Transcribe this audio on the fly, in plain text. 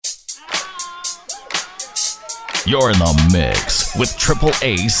You're in the mix with Triple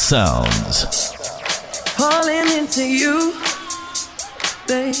A Sounds. Falling into you,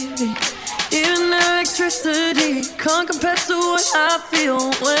 baby. Even electricity can't compare to what I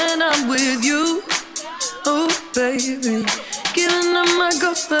feel when I'm with you. Oh, baby, killing up my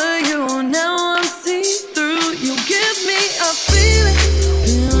ghost for you. Now I'm see-through. You give me a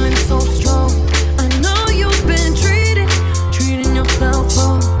feeling so strong. I know you've been treating yourself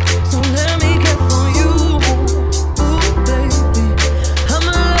wrong. So let me get for you. Oh, baby,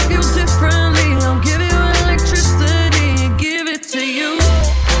 I'ma love you differently. I'll give you electricity, give it to you.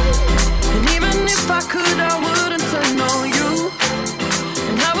 And even if I could, I wouldn't turn on you.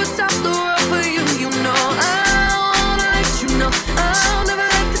 And I would stop the world for you. You know I wanna let you know I'll never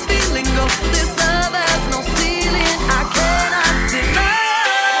let this feeling go. This love has no ceiling, I cannot deny.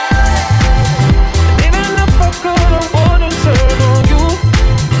 Even if I could, I wouldn't turn on you.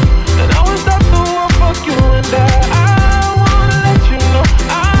 And I would stop the world for you. And I wanna let you know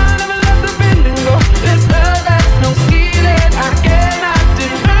I'll never let the feeling go. This love has no ceiling, I cannot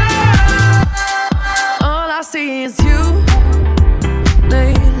deny. All I see is you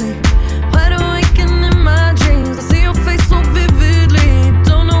lately. Wide awake and in my dreams, I see your face so vividly.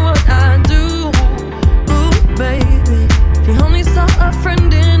 Don't know what I do. Ooh, baby, if you only saw a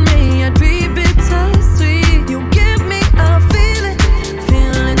friend in me, I'd be bittersweet. You give me a feeling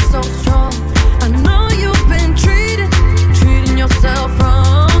so strong. I know you've been treating yourself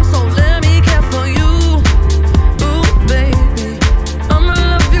wrong. So let me care for you. Ooh, baby, I'ma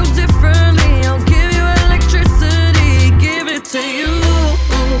love you differently. I'll give you electricity, give it to you.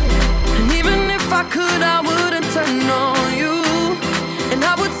 And even if I could, I wouldn't turn on you. And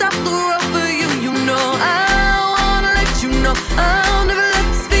I would stop the world for you. You know I wanna let you know I'll never let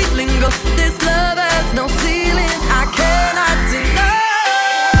this feeling go. This love has no ceiling, I cannot deny.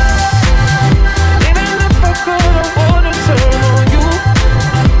 Even if I could, I wouldn't turn on you.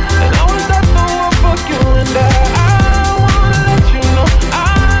 And I would stop the world for you. And I wanna let you know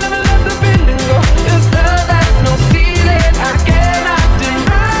I'll never let the feeling go. This love has no ceiling, I cannot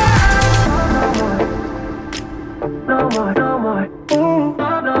deny. No more, no more,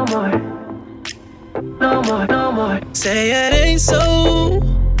 no more, no more, no more. Say it ain't so.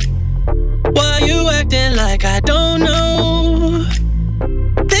 Why you acting like I don't know?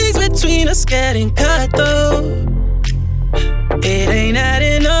 Things between us getting cut though. It ain't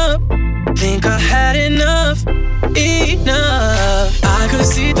adding up. Think I had enough. I could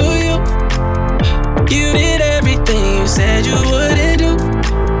see through you. You did everything you said you wouldn't do.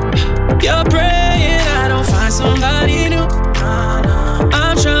 You're praying I don't find somebody new.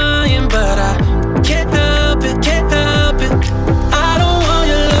 I'm trying, but I can't help it, can't help it. I don't want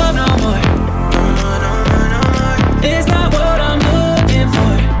your love no more. It's not what I'm looking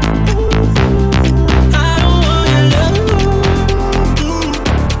for. I don't want your love.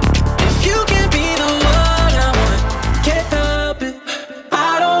 If you can be the one I want, can't help it.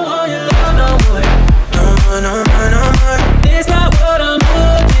 I don't want your love no more. No more. It's not what I'm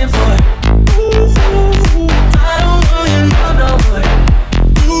looking for. I don't want your love no more.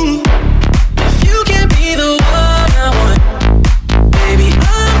 If you can be the one I want, baby,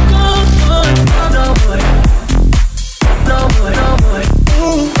 I'm gone for love no more. No more. No more.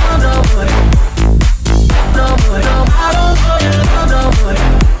 No more. I don't want your love no more.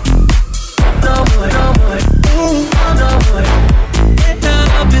 No more. No more. Can't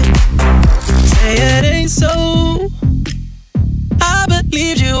help it. Say it ain't so. I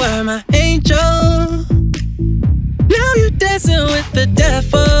believed you were my angel. Now you're dancing with the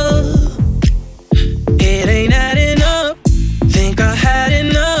devil. It ain't adding up. Think I had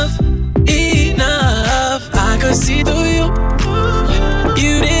enough. I could see through you.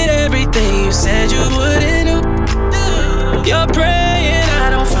 You did everything you said you wouldn't do. You're praying I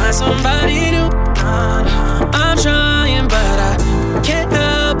don't find somebody new. I'm trying, but I can't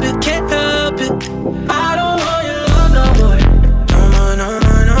help it, can't help it. I don't want your love no more. No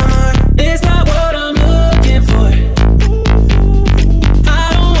more. It's not what I'm looking for. I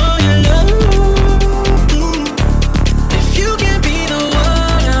don't want your love. If you can be the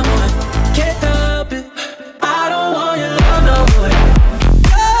one I want, can't help it. I don't want your love no more.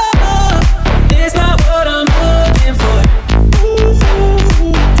 It's not what I'm looking for.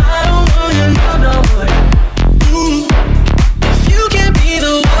 I don't want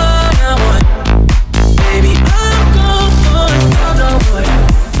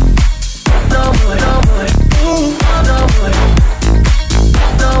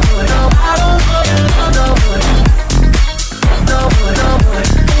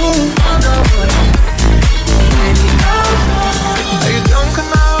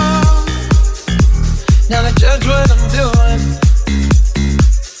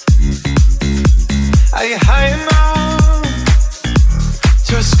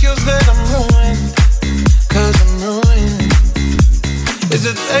Is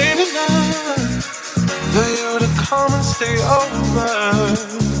it late enough for you to come and stay over?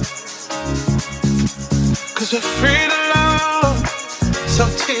 'Cause we're free to love, so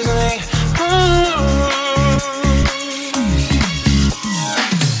tease me.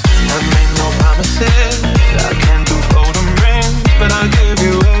 I made no promises, I can't do golden rings, but I'll give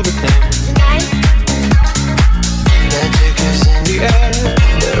you everything. Tonight. Magic is in the air,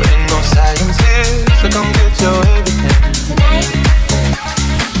 there ain't no silence here, so come get your everything. Tonight.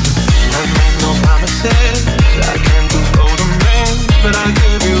 I made no promises, I can't do golden rings, but I'll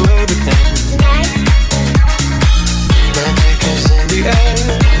give you everything. Tonight. Magic is in the air,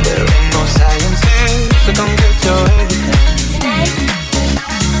 there ain't no silence here, so come get your everything. Tonight.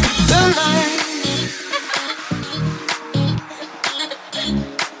 Tonight.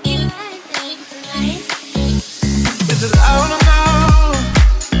 Is it loud enough?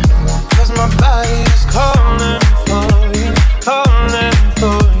 'Cause my body is calling for you, calling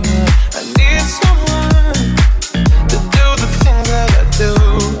for you. I need someone to do the things that I do.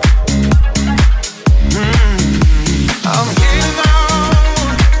 I'm here now,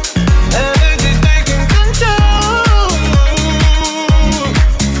 energy taking control.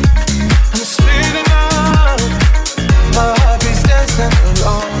 I'm speeding up, my heartbeat's dancing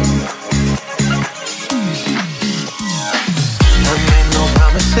along. I made no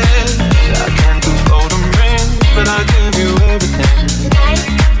promises, I can't do golden rings, but I'll give you everything. Tonight.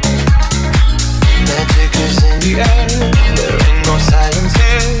 Magic is in the air, there ain't no silence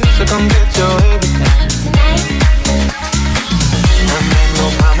here, so come get your everything. Tonight. I made no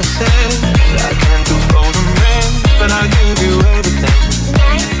promises, I can't do golden rings, but I'll give you everything.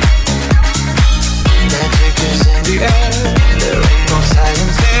 Tonight. Magic is in the air, there ain't no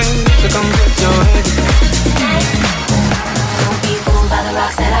silence here, so come get your everything. Tonight. Don't be fooled by the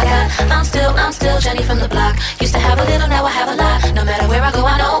rocks that I got. I'm still Jenny from the block. Used to have a little, now I have a lot. No matter where I go,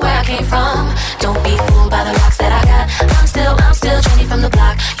 I know where I came from. Don't be fooled by the rocks that I got. I'm still Jenny from the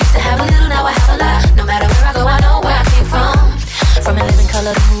block. Used to have a little, now I have a lot. No matter where I go, I know where I came from. From a living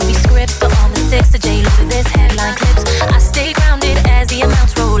color to movie scripts, to on the 6 to J-Lo to this headline clips. I stay grounded as the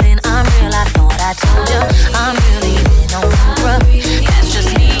amounts roll in. I'm real, I thought I told ya. I'm really in on Oprah. That's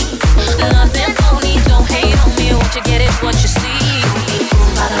just me. Nothing phony, don't hate on me. What you get is what you see. Don't be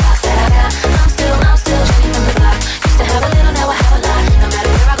fooled by the rocks that I got. I'm still Jenny from the block. Used to have a little, now I have a lot. No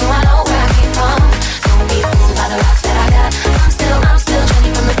matter where I go, I know where I came from. Don't be fooled by the rocks that I got. I'm still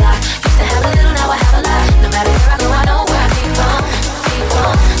Jenny from the block. Used to have a little, now I have a lot. No matter where I go, I know where I came from. Came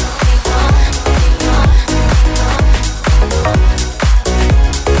from, came from, came from, came from.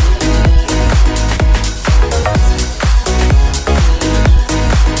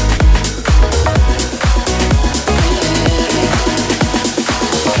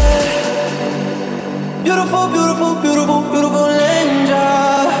 Beautiful, beautiful, beautiful, beautiful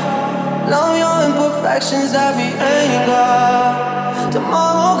angel. Love your imperfections, every angle.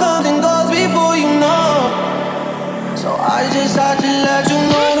 Tomorrow comes and goes before you know. So I just had to let you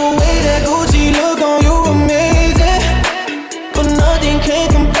know the way that Gucci look on you amazing. But nothing can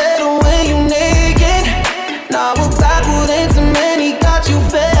compare to when you naked. Now we're back with intimate, he got you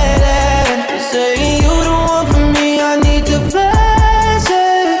fed. Saying you the one for me, I need to flash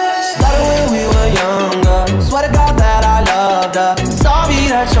it. Started when we were younger. Swear to God that I loved her. Sorry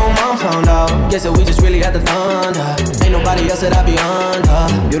that your mom found out. Guess that we just really had the thunder. Ain't nobody else that I be under.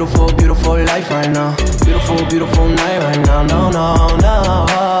 Beautiful, beautiful life right now. Beautiful, beautiful night right now. No, no, no.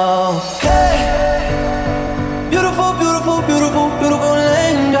 Hey, beautiful, beautiful, beautiful, beautiful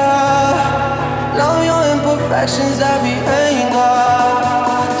angel. Love your imperfections, every angle.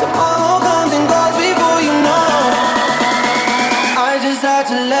 Tomorrow comes and goes before you know. I just had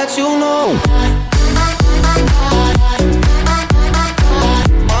to let you know.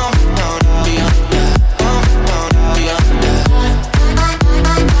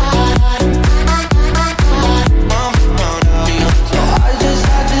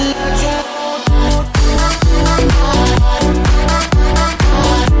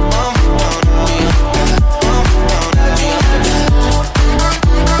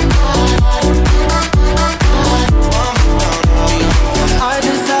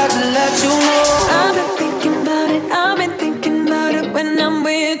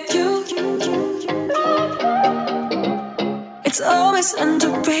 It's always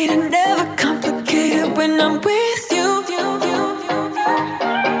underrated, never complicated when I'm with you.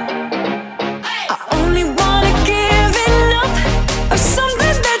 I only wanna give enough of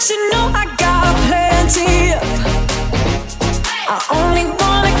something that you know I got plenty of. I only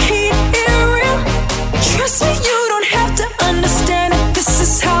wanna keep it real. Trust me, you don't have to understand it. This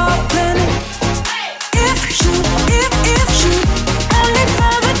is how I plan it. If you only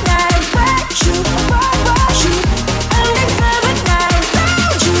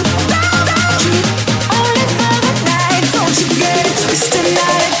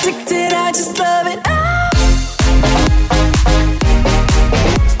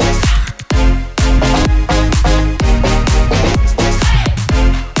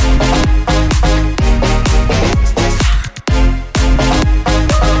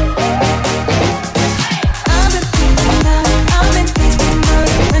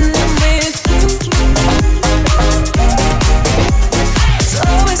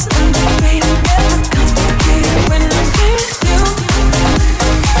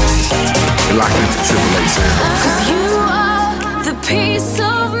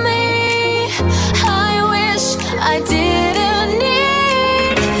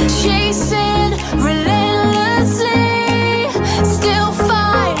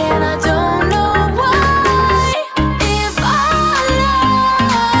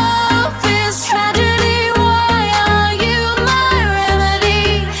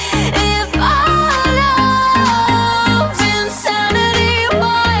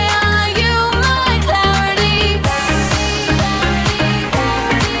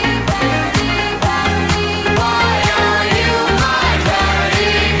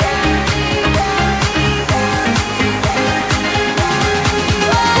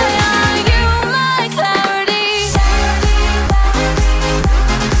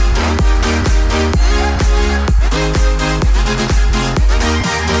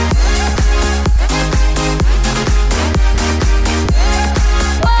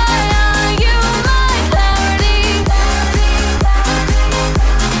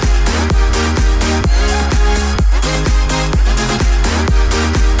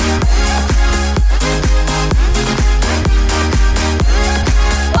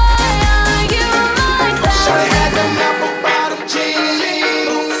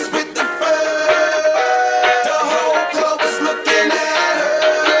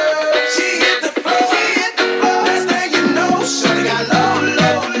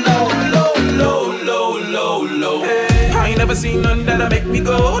me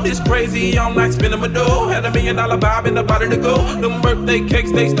go. This crazy all night spinning my dough. Had $1 million vibe in the body to go. Them birthday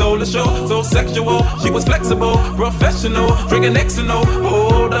cakes, they stole the show. So sexual, she was flexible, professional, drinking Xano.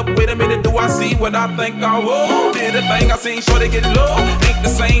 Hold up, wait a minute, do I see what I think I will? Did a thing I seen, sure they get low. Ain't the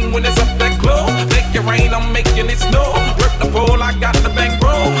same when it's up that close. Make it rain, I'm making it snow. Work the pole, I got the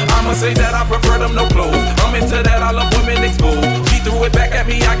bankroll. I'ma say that I prefer them no clothes. I'm into that, I love women exposed. She threw it back at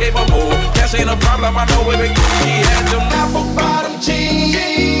me, I gave her more. Cash ain't a problem, I know it. She had them apple bottom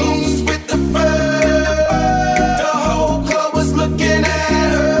jeans with the fur. The whole club was looking at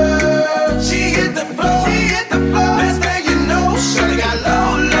her. She hit the floor, Next thing you know, shawty got low.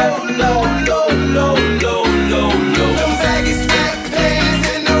 Them baggy sweatpants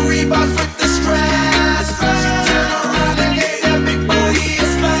and the Reeboks with the straps. She turned around and gave that big booty a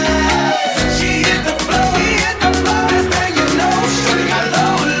slap. She hit the floor, Next thing you know, shawty got low.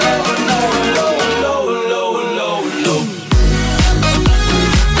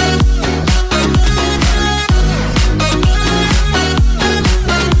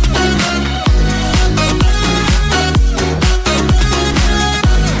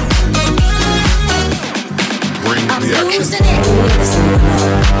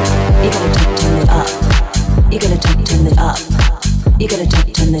 You gotta turn it up. You gotta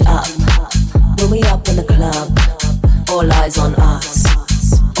turn it up. When we up in the club, all eyes on us.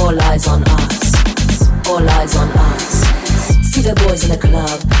 All eyes on us. All eyes on us. See the boys in the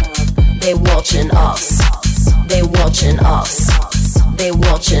club. They watching us. They watching us. They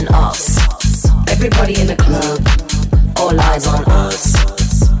watching us. Everybody in the club. All eyes on us.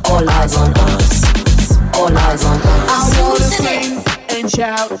 All eyes on us. All eyes on us. I wanna scream and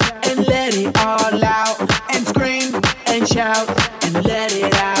shout and let it all out, and scream and shout and let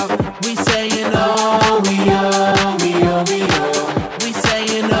it out. We saying oh, we oh, we oh, we oh. We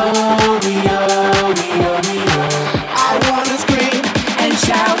saying oh, we oh, we oh, we oh. I wanna scream and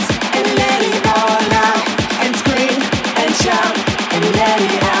shout and let it all out, and scream and shout and let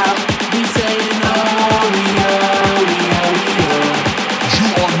it out. We saying oh, we oh, we oh, we oh. You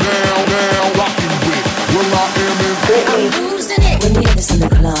are now rocking with Will I Am in losing it. When we have this in the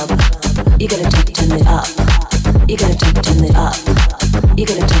club, you gotta turn it up. You gotta turn it up. You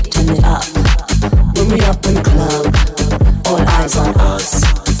gotta turn it up. When we up in the club, all eyes on us.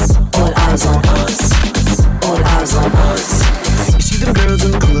 All eyes on us. All eyes on us. You see them girls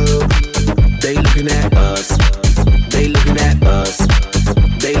in the club, they looking at us. They looking at us.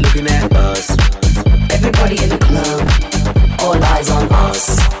 They looking at us. Everybody in the club, all eyes on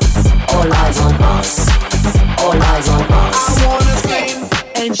us. All eyes on us. All eyes on us. I wanna scream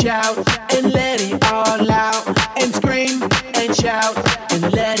and shout and let it all out, and scream and shout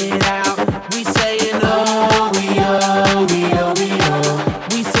and let it out. We saying oh, we oh, we oh, we oh.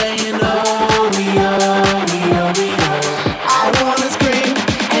 We saying oh, we oh, we oh, we oh. I wanna scream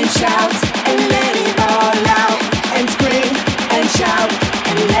and shout and let it all out, and scream and shout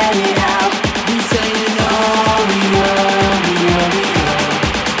and let it out. We saying oh, we oh, we oh, we oh.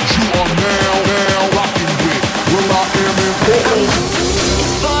 You are now rocking with Will I Am in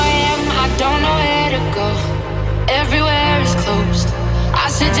It's 4 a.m., I don't know where to go. Everywhere is closed.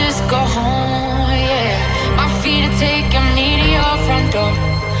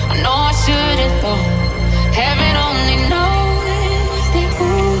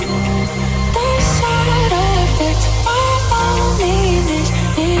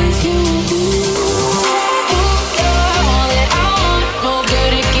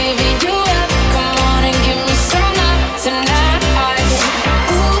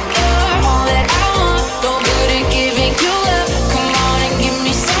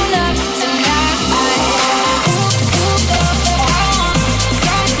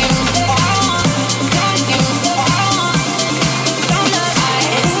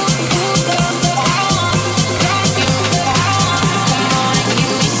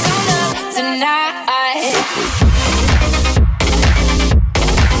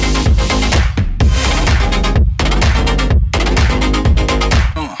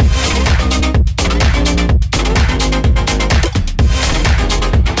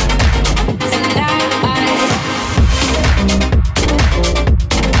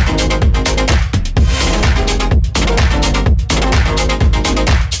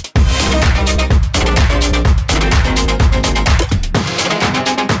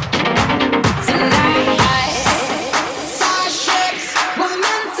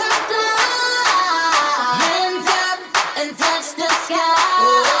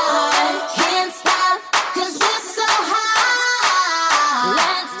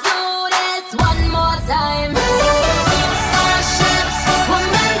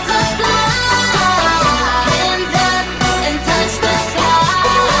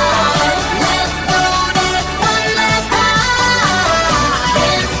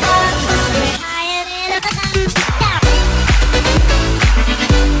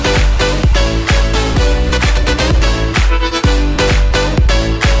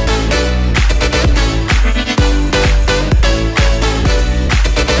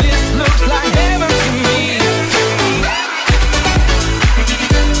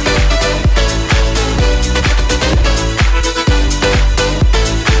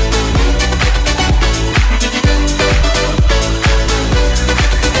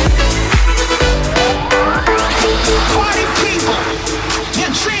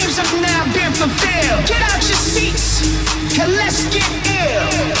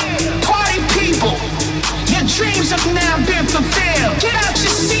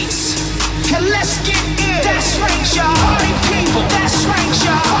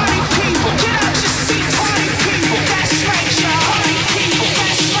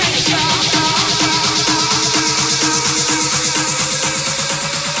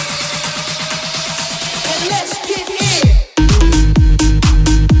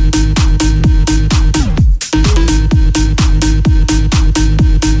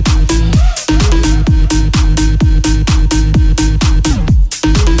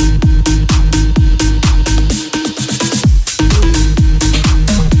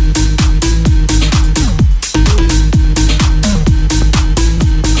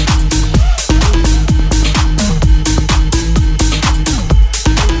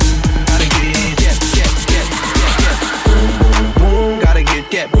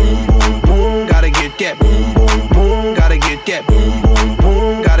 boom,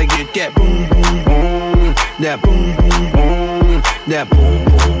 boom. Gotta get that boom, boom, boom. That boom, boom, boom. That boom,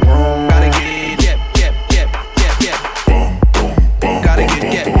 boom, boom. Gotta get gotta get, gotta get,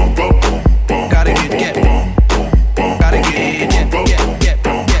 gotta get, gotta get, gotta get,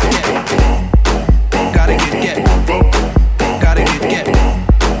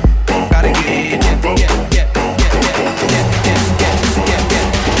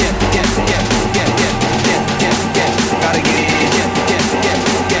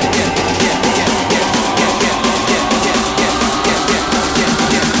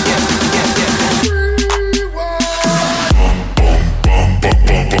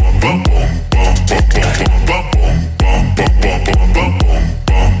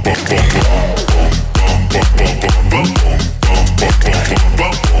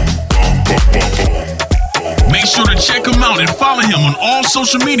 Make sure to check him out and follow him on all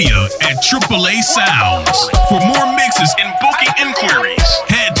social media at AAA Sounds. For more mixes and booking inquiries,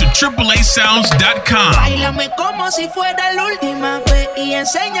 head to AAAsounds.com. Báilame como si fuera la última vez y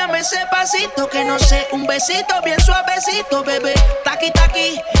enséñame ese pasito que no sé, un besito bien suavecito, bebé. Taqui,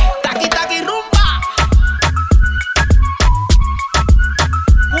 taqui, taqui, taqui, rumba.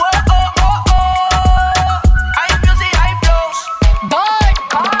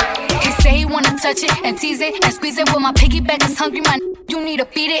 Touch it and tease it and squeeze it. When my piggyback is hungry, my you need to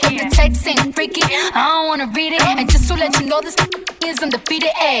feed it. If the text ain't freaky, I don't wanna read it. And just to let you know, this is undefeated.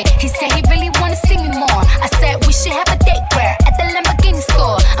 Ay, he said he really wanna see me more. I said we should have a date where at the Lamborghini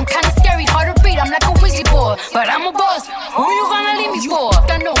store. I'm kinda scary, hard to read. I'm like a Ouija board, but I'm a boss. Who you gonna leave me for?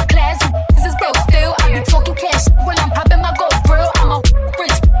 Got no class, this is broke still. I be talking cash when I'm popping my gold grill. I'm a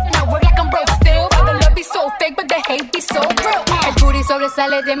rich and I work like I'm broke still. The love be so fake, but the hate be so real. El booty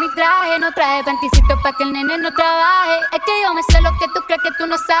sobresale de mi traje, no traje panticito pa' que el nene no trabaje. Es que yo me sé lo que tú crees que tú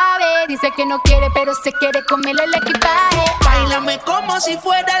no sabes. Dice que no quiere, pero se quiere comerle el equipaje. Báilame como si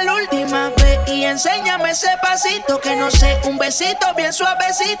fuera la última vez y enséñame ese pasito que no sé, un besito bien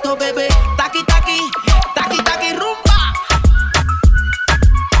suavecito, bebé. Taqui, taqui, taqui, taqui, rumba.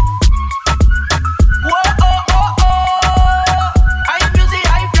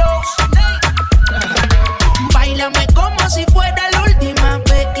 Báilame como si fuera la última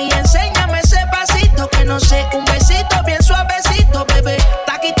vez y enséñame ese pasito que no sé, un besito bien suavecito, bebé.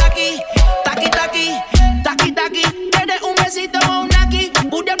 Taqui, taqui, taqui, taqui, taqui, taqui. Tienes un besito o un naki,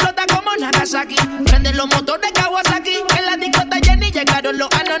 booty explota como Nagasaki. Prende los motores Kawasaki, en la discota Jenny llegaron los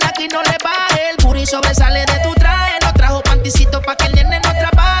Anunnaki. No le baje, el booty sobresale de tu traje. No trajo panticito pa' que el nene no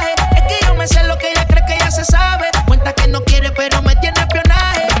trabaje. Es que yo me sé lo que ella cree que ya se sabe. Cuenta que no quiere pero me tiene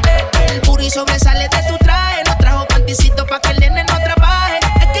espionaje. El booty sobresale de tu traje. No trajo panticito pa' que el nene no trabaje.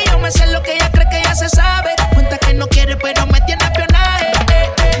 Es que yo me sé lo que ella cree que ya se sabe. Cuenta que no quiere pero me tiene espionaje.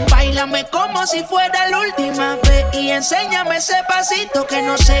 Báilame como si fuera la última vez y enséñame ese pasito que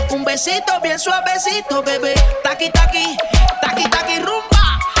no sé, un besito bien suavecito, bebé. Taqui, taqui, taqui, taqui,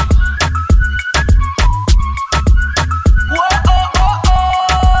 rumba.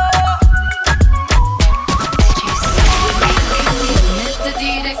 Mr.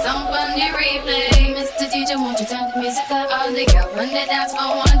 DJ, somebody replay. Mr. DJ, won't you turn the music up? All the girls run the dance for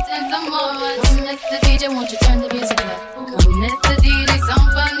one and some more. Mr. DJ, won't you turn the music up? Come, Mr. DJ,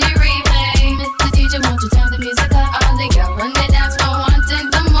 somebody replay. Mr. DJ, won't you turn the music up? All the girls run the dance for one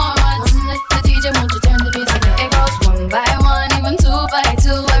and some more. Mr. DJ, won't you turn the music up? It goes one by one, even two by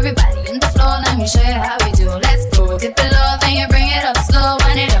two. Everybody in the floor, let me show you how we do. Let's go. Dip it low, then you bring it up slow.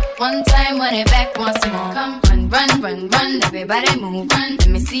 Run it up one time, run it back once more. Come, run, run, run, run. Everybody move, run. Let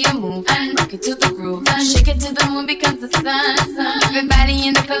me see you move, and rock it to the groove, and shake it to the moon because the sun. Everybody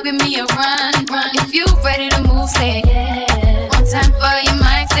in the club, give me a run, run. If you ready to move, say yeah. One time for your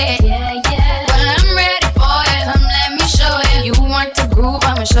mind, say yeah, yeah. Well, I'm ready for it. Come, let me show you. You want to groove?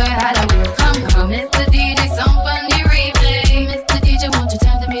 I'ma show you how to move. Come, come, Mr. DJ, somebody replay. Mr. DJ, won't you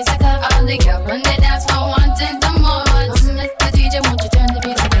turn the music up? All the girls run the dance for one and some more. Mr. DJ, won't you turn the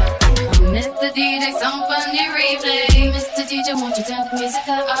music up? Come, Mr. DJ, somebody replay. Mr. DJ, won't you turn the music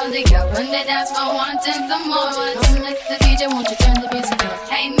up? All the girls run the dance for one and some more. Mr. DJ, won't you turn the music up?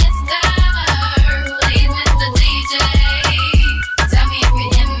 Hey, Mr. Please, Mr. DJ, tell me if you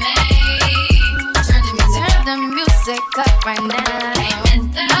hear me. Turn the music up right now. Hey,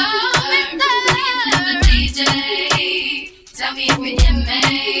 Mr. Mr. DJ, tell me if you hear me.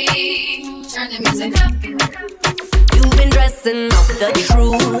 Turn the music up. You've been dressing up the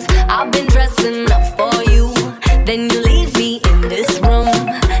truth. I've been dressing up for you. Then you leave me in this room,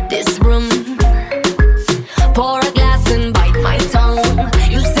 this room. Pour a glass and bite my tongue.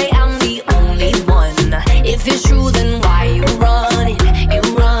 You say I'm the only one. If it's true, then why you run it? You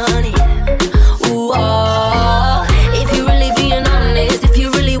run it. Ooh, oh. If you really being honest,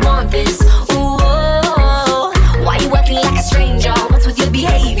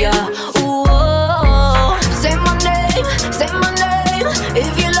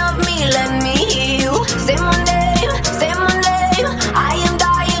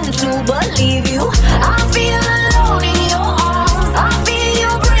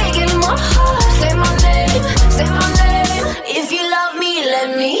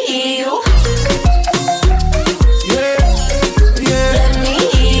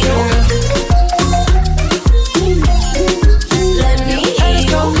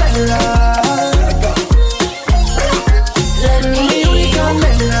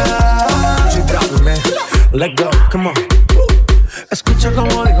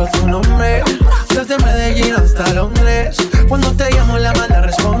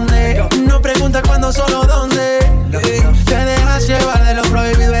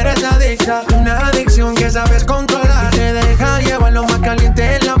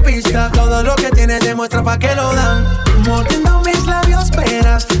 otra pa' que lo dan. Mordiendo mis labios,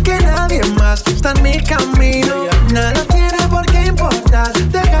 verás que nadie más está en mi camino. Nada tiene por qué importar,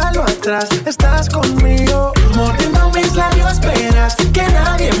 déjalo atrás, estás conmigo. Mordiendo mis labios, verás que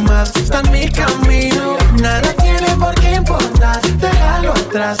nadie más está en mi camino. Nada tiene por qué importar, déjalo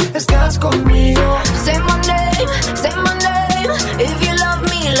atrás, estás conmigo. Say my name, if you love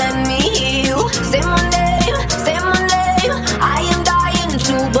me, let me hear you. Say my name, I am dying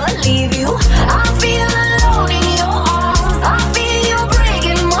to believe you. I feel alone in your arms, I feel you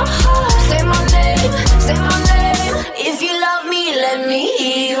breaking my heart. Say my name, if you love me, let me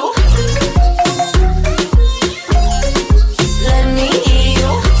hear you. Let me hear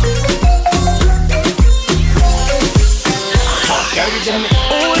you.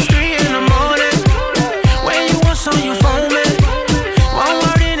 Oh, it's 3 in the morning. When you want some, you phone me. One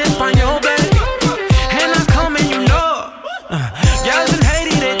word in Espanol, babe, and I come and you know. Girls in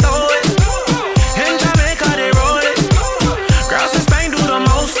Haiti, they throw it. In Jamaica, they roll it. Girls in Spain do the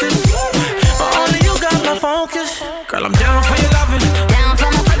mostest, but only you got my focus. Girl, I'm down for your loving. Down for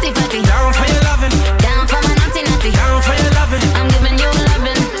my fatty fatty. Down for your loving. Down for my naughty naughty. Down for your loving. I'm giving you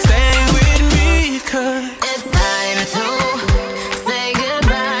loving. Stay with me, cause it's time to say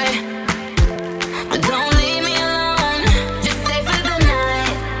goodbye. But don't leave me alone, just stay for the night.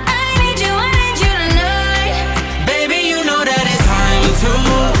 I need you tonight. baby, you know that it's time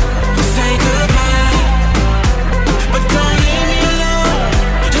to say goodbye. But don't leave me alone,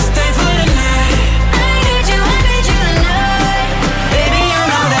 just stay for the night. I need you tonight. Baby, you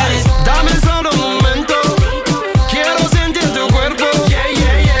know that it's dame solo un momento. Quiero sentir tu cuerpo.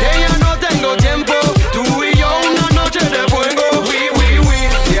 Que ya no tengo tiempo. Tú y yo una noche de fuego. Oui.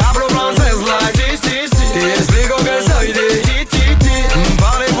 Te hablo francés like si. Te explico que soy de ti.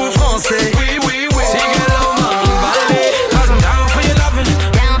 Parlez-vous français? Oui. Síguelo, man, vale. 'Cause I'm down for your loving.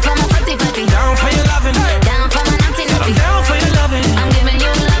 Down for my fatty fatty. Down for your loving. Down for my naughty I'm naughty. down for your loving. I'm giving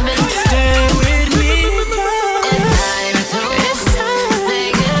you loving. Stay with me. It's time to say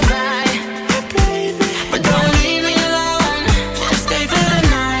goodbye. But don't leave me alone, just stay for the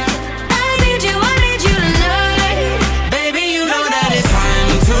night. I need you tonight. Baby, you know that it's time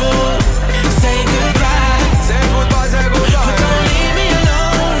to say goodbye. Say goodbye. But don't leave me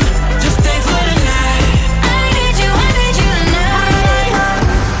alone, just stay for the night. I need you tonight.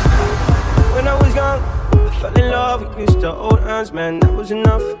 When I was young, I fell in love, we used to hold hands, man, that was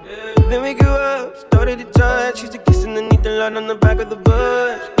enough. Then we grew up, started to touch, used to kiss underneath the light on the back of the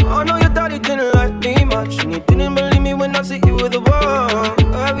bus. I know your daddy didn't like me much, and he didn't believe me when I said you were the one.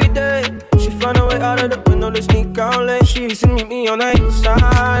 Every day, she found a way out of the window to sneak out late. She used to meet me on the east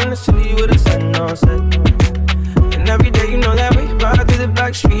side, in the city with the sun on set. And every day, you know that we ride through the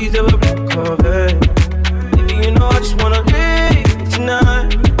back streets of a black Corvette. Baby, you know I just wanna leave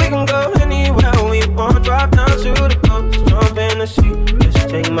tonight. We can go anywhere we want, drive down to the coast, jump in the sea. Just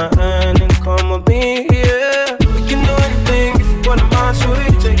take my hand and come with me, yeah. We can do anything if you put a mind to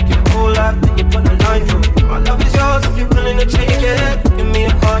it. Take your whole life, then you put a line through it. My love is yours if you're willing to take it. Give me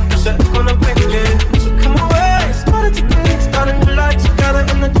a heart, you said it's gonna break it. So come away, started today, starting the life together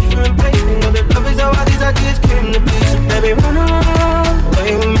in a different place. We know that love is how all these ideas came to be. So baby, run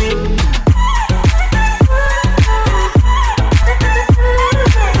away with me.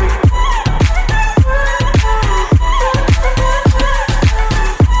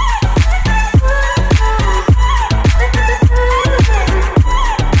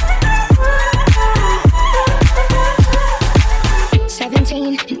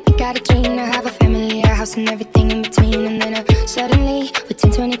 And everything in between, and then suddenly we're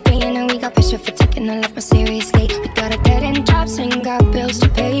 10, 23, and then we got pressure for taking our life more seriously. We got a dead end jobs and got bills to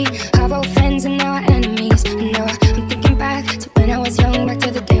pay. Our old friends and now our enemies. And now I'm thinking back to when I was young, back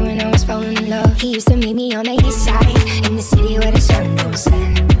to the day when I was falling in love. He used to meet me on the east side, in the city where the sun don't set.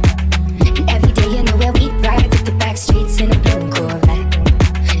 And every day, you know where we ride through the back streets in a blue Corvette.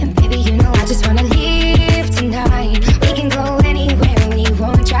 And baby, you know I just wanna leave tonight. We can go anywhere we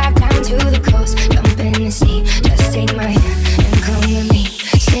want, drive down to the coast, jump in the sea. Just take my hand and come with me.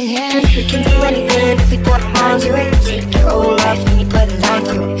 Sing here, we can do anything if we put our mind to it. Take your whole life and you put a line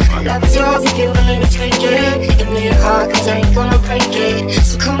through it. My love is yours if you're willing to take it. Give me your heart, cause I ain't gonna break it.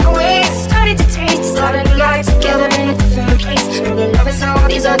 So come away, started to taste, started to life together in a different place. Know that love is how all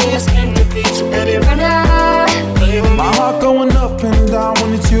these ideas came to be. So baby, run out. My heart going up and down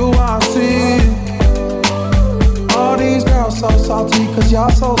when it's you I see. All these girls so salty cause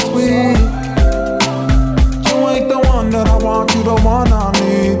y'all so sweet. You ain't the one that I want, you the one I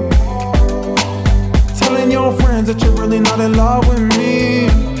need. Telling your friends that you're really not in love with me.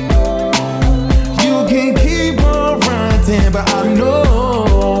 You can keep on ranting, but I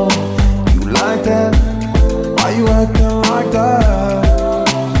know you like that.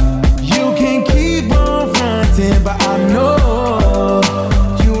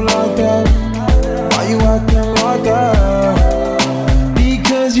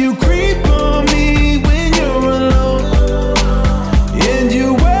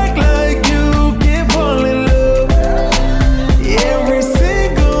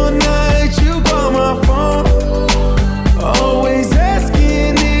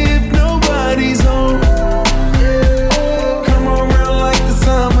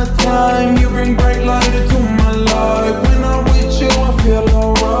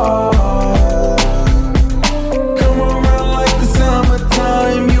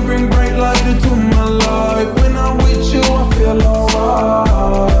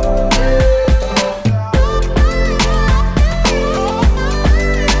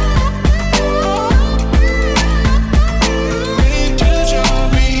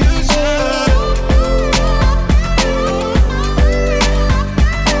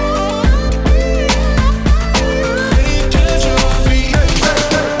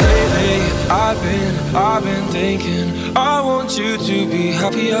 be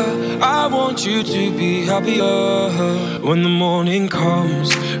happier. I want you to be happier. When the morning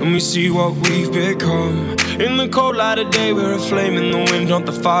comes and we see what we've become. In the cold light of day, we're a flame in the wind, not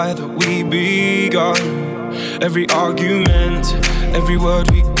the fire that we begun. Every argument, every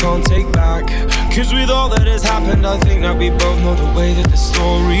word we can't take back. Cause with all that has happened, I think that we both know the way that the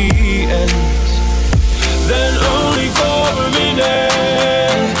story ends. Then only for a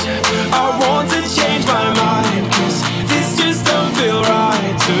minute I want to change my mind, cause this just don't feel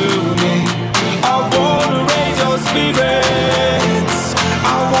right to me. I wanna raise your spirits,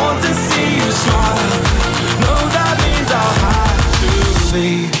 I want to see you smile. No, that means I'll have to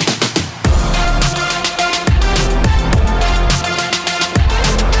leave.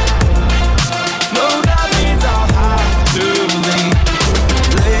 No, that means I'll have to leave.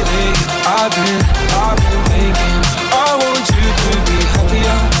 Lately, I've been thinking, I want you to be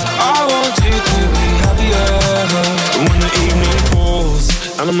happier. I want you to be happier. When the evening falls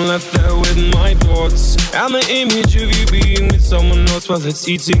and I'm left there with my thoughts, and the image of you being with someone else, well, it's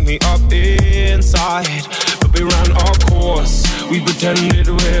eating me up inside. But we ran our course, we pretended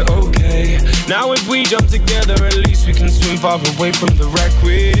we're okay. Now if we jump together, at least we can swim far away from the wreck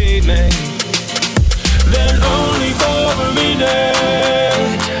we made. Then only for a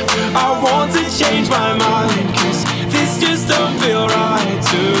minute I want to change my mind, cause this just don't feel right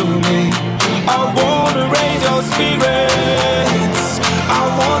to me. I wanna raise your spirits, I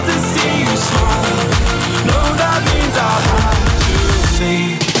want to see you smile. No, that means I'll have to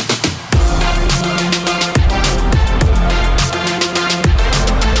leave.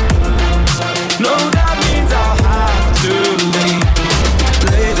 No, that means I'll have to leave.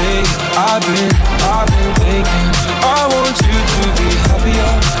 Lately, I've been thinking, I want you to be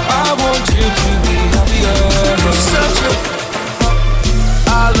happier. I want you to be happier. You're such a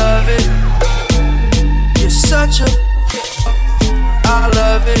I love it. You're such a I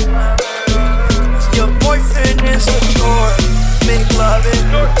love it. Your boyfriend is a tour, make love it.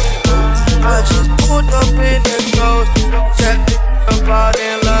 I just pulled up in the ghost, checked about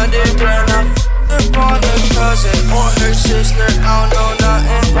in London, and I f***ed up on her cousin or her sister. I don't know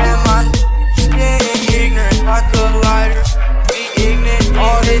nothing, and my getting ignorant like a lighter. Be ignorant.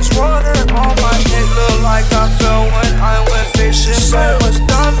 All this water on my neck look like I fell when I went fishing. So much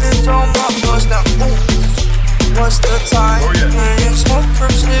diamonds on my bust now. Ooh, what's the time? And smoke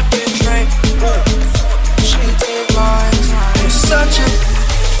from slipping drink. She take lines. You're such a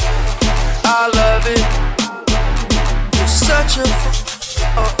I love it. You're such a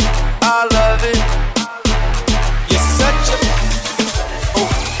I love it. You're such a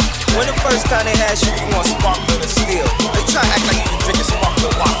When the first time they asked you want sparkling or still, they try to act like you been drinking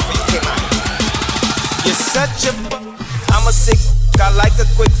sparkling water before you came out. You're such a I'm a sick I like a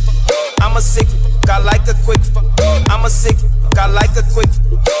quick I'm a sick I like a quick I'm a sick I like a quick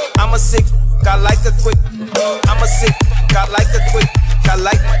I'm a sick I like a quick I'm a sick I like a quick I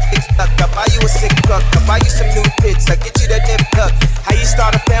like my dick stuck. I buy you a sick buck. I buy you some new bits. I get you that nip tuck. How you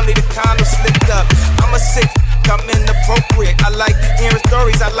start a family, the condom slipped up. I'm a sick, I'm inappropriate. I like hearing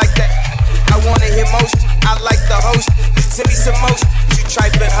stories, I like that. I wanna hear most, I like the host. Send me some most, you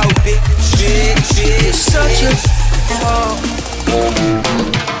trifling hoe, bitch. You're such a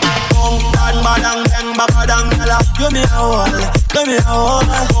Badang bang badang gala, give me a wall, give me a wall.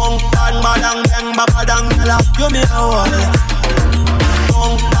 Badang bang badang gala, give me a wall.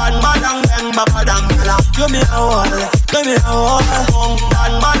 Badang bang badang gala, give me a wall, give me a wall.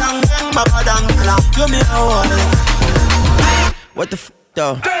 Badang bang badang gala, give me a wall. What the f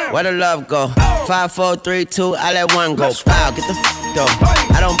though? Where the love go? 5, 4, 3, 2, I let one go. Wow, get the f though.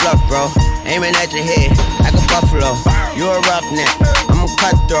 I don't bluff, bro. Aiming at your head like a buffalo. You a roughneck, I'm a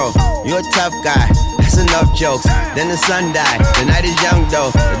cutthroat. You a tough guy, that's enough jokes. Then the sun died, the night is young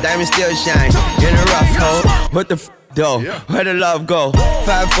though. The diamond still shine, in a rough hole. What the f though? Where the love go?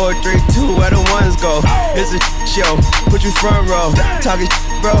 5, 4, 3, 2, where the ones go? It's a show, put you front row. Talking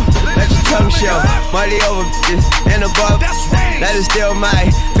bro, let your tongue show. Money over bitches and above. That is still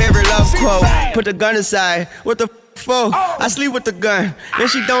my favorite love quote. Put the gun aside, what the for? I sleep with the gun, and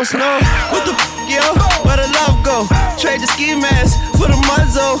she don't snow. What the yo? Where the love go? Trade the ski mask for the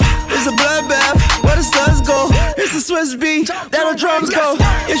muzzle. It's a bloodbath, where the suns go. It's the Swiss beat, that the drums go.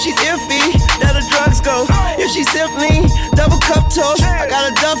 If she's iffy, that the drugs go. If she's simply double cup toast, I got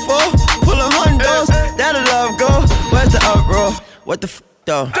a duffel full of hundos. That the love go. Where's the uproar? What the f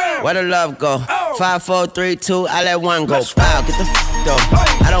though? Where the love go? 5, 4, 3, 2, I let one go. Wow, get the f though.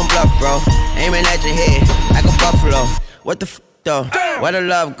 I don't bluff, bro. Aiming at your head like a buffalo. What the f though? Where the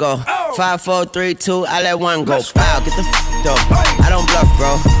love go? 5, 4, 3, 2, I let one go. Wow, get the f though. I don't bluff,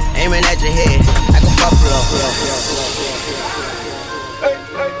 bro. Aiming at your head like a buffalo.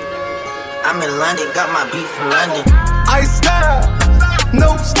 I'm in London, got my beat from London. I style,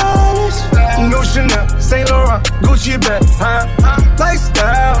 no stylish, no Chanel, Saint Laurent, Gucci bag,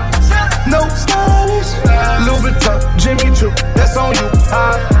 lifestyle, no stylish, Louis Vuitton, Jimmy Choo, that's on you.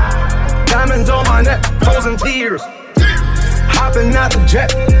 Diamonds on my neck, frozen tears, hopping out the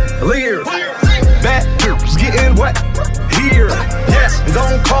jet, Lear, bad girls getting wet here. Yes,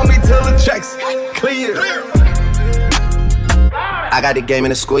 don't call me till the checks clear. I got the game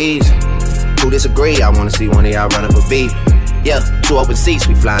in a squeeze. Who disagree? I wanna see one of y'all run up a beat. Yeah, 2 open seats,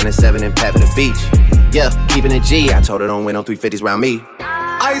 we flying in 7 and Pat for the beach. Yeah, keeping it G, I told her don't win on 350s round me.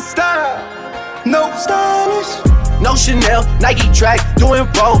 I style, no stylish, no Chanel, Nike track, doing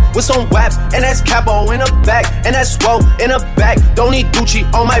roll with some waps, and that's capo in the back, and that's swole in the back. Don't need Gucci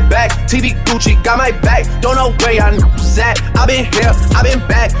on my back, TV Gucci got my back. Don't know where y'all at. I been here, I been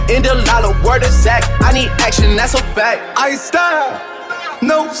back, in the lala, word of Zach. I need action, that's a fact. I style,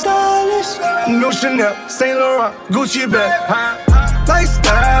 no stylish, no Chanel, Saint Laurent, Gucci bag,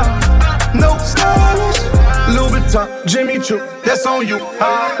 lifestyle, no stylish, Louis Vuitton, Jimmy Choo, that's on you.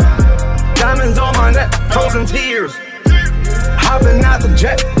 Diamonds on my neck, frozen tears, hopping out the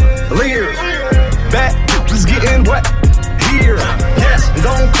jet, Lear, bad bitches getting wet here. Yes,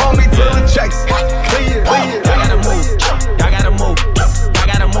 don't call me till the checks clear. Y'all gotta move, y'all gotta move, y'all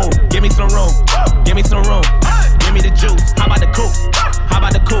gotta move. Give me some room, give me some room, give me the juice. How about the coupe? How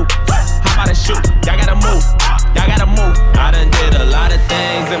about the coupe? How about the shoot? Y'all gotta move, y'all gotta move. I done did a lot of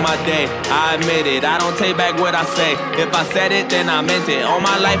things in my day, I admit it. I don't take back what I say. If I said it, then I meant it. All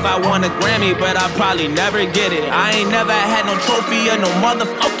my life I won a Grammy, but I probably never get it. I ain't never had no trophy or no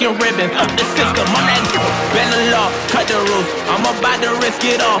motherfucking ribbon. Fuck the system, I'm that bend the law, cut the rules. I'm about to risk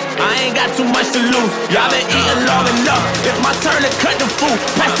it all, I ain't got too much to lose. Y'all been eating long enough, it's my turn to cut the food.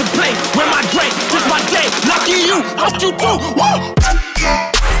 Pass the plate, with my drink, this my day. Lucky you, fuck you too, woo!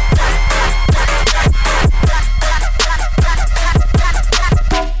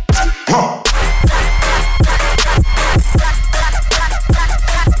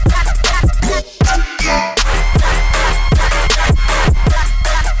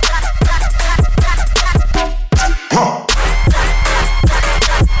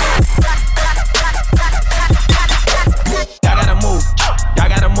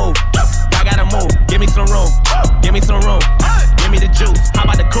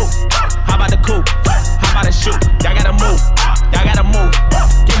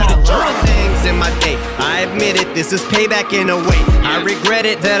 This is payback in a way. I regret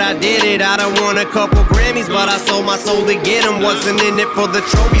it that I did it. I done won a couple Grammys, but I sold my soul to get them. Wasn't in it for the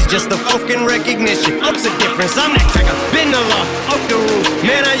trophies, just the fucking recognition. What's the difference? I'm that cracker, been the law, up the roof.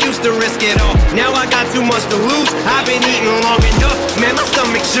 Man, I used to risk it all. Now I got too much to lose. I've been eating long enough. Man, my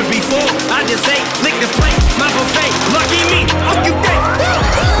stomach should be full. I just ate, lick the plate, my buffet. Lucky me, fuck you think.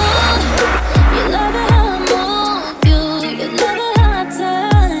 You love it how I move you. You love it how I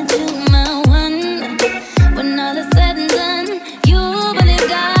touch you, my one. When all is said and done, you believe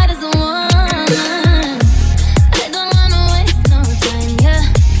God is the one. I don't wanna waste no time, yeah.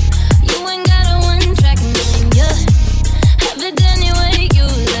 You ain't got a one-track mind, yeah. Have it any way you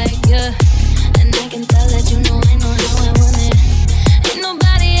like, yeah. And I can tell that you know I know how I want it. Ain't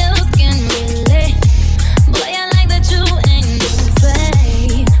nobody else can relate. Boy, I like that you ain't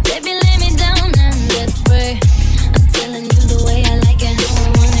afraid. Baby, lay me down and let's pray. I'm telling you the way I like it, how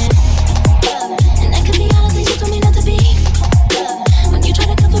I want it. Yeah. And I can be all the things you told me not to be. Yeah. When you try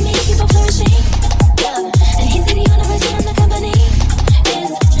to cover me, keep on flourishing. Yeah. And he said he on the rest of the company.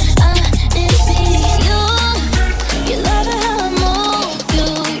 It's you. You love it how I move you.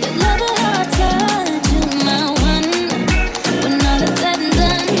 You love it how I touch you, my one. When all is said and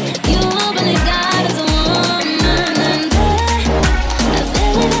done, you believe God is the one. And I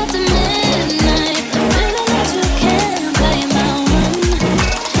feel it after midnight. I feel it that you can't play my one.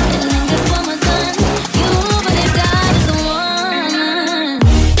 And long as one was done, you believe God is the one.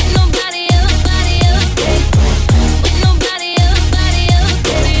 Ain't nobody else, yeah. With nobody else, yeah. Ain't nobody else, yeah.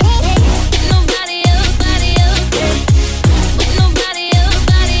 With nobody else,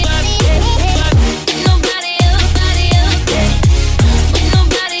 yeah. Ain't nobody else, yeah. With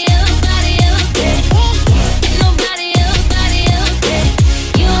nobody else, yeah. Ain't nobody else, yeah.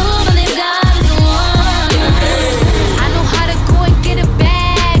 You believe God is the one. I know how to go and get a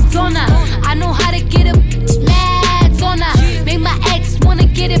bag on her. I know how to get a bitch mad on her. Make my ex wanna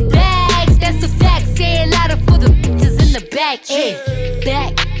get it back. That's a fact. Say it louder for the bitches in the back. Yeah,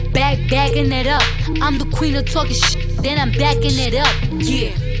 backing it up. I'm the queen of talking shit, then I'm backing it up.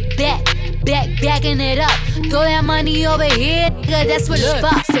 Yeah, backing it up. Throw that money over here, nigga, that's what it's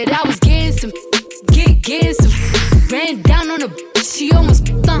for. Said I was getting some, getting some. Ran down on a bitch, she almost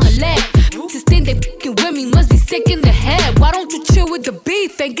on her leg. Just think they fucking with me, must be sick in the head. Why don't you chill with the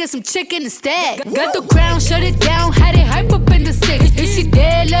beef and get some chicken instead? Got the ground, shut it down, had it hype up in the six. If she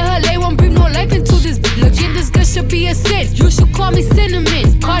dead, let her lay, won't bring no life into this. Looking this good should be a sin. You should call me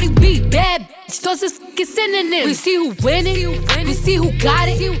Cinnamon. Cardi B, bad bitch, those is fucking synonyms. We see who winning, we see who got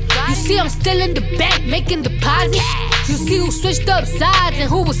it. You see I'm still in the back making deposits. You see who switched up sides and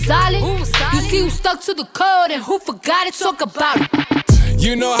who was solid. You see who stuck to the code and who forgot it. Talk about it.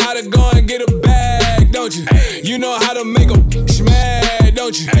 You know how to go and get a bag, don't you? You know how to make a bitch mad,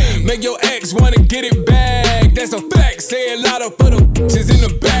 don't you? Make your ex wanna get it back, that's a fact. Say it louder for the bitches in the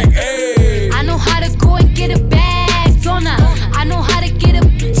back, ayy. I know how to go and get a bag, don't I? I know how to get a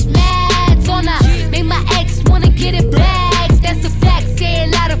bitch mad, don't I? Make my ex wanna get it back, that's a fact. Say it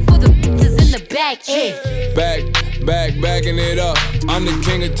louder for the bitches in the back, ayy. Backing it up. I'm the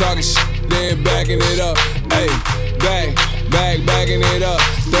king of talking shit, then backing it up, ayy. Backing it up.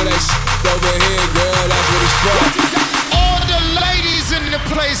 Throw that shit over here, girl, that's what it's for. All the ladies in the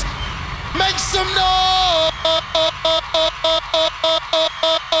place, make some noise.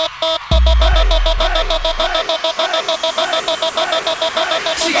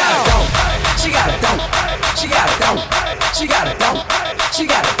 She got it down. She got it down. She got it down. She got it down. She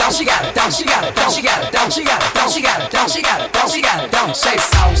got it down. She got it down. She got it down. She got it down. She got it down. She got it down. She got it down. She got it down. Shake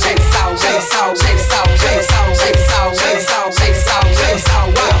it out. Shake it out. Shake it out. Shake it out. Shake it out. Shake it out. Shake it out. Shake it out. Shake it out.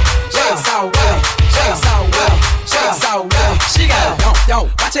 Wow. Shake it out. Wow. Shake it out. Wow. Shake it out. Wow. She got it down. Yo,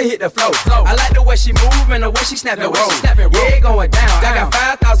 watch her hit the flow. I like the way she move and the way she snap and roll. Yeah, it going down. I got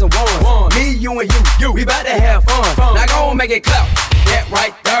 5,000 ones. Me, you, and you. We bout to have fun. Now go and make it clap. That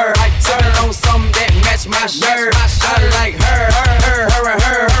right there. Turn on something that match my shirt. I like her. I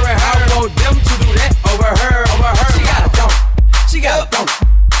want them to do that over her. She got it down. She got it down.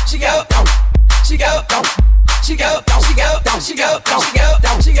 She got it down. She got it down. She got it down. She got it down. She got it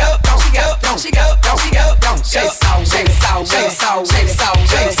down. She got it down. She got it down. She got it down. She got it down. She got it down. Shake it out. Shake it out. Shake it out. Shake it out.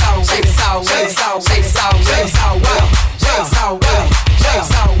 Shake it out. Shake it out. Shake it out. Shake it out. Shake it out. Wow. Shake it out. Wow. Shake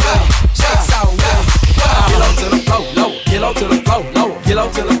it out. Wow. Shake it out. Wow. Get low to the flow, low. Get low to the flow, low. Get low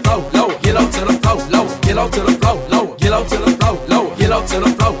to the flow, low. Get low to the flow, low. Get low to the flow, low. Get low to the flow, low. Get low to the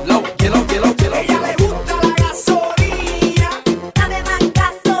flow, low. Get low, get low, get low. Ella le gusta la gasolina, dame más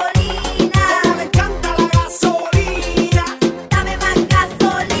gasolina. Le encanta la gasolina, dame más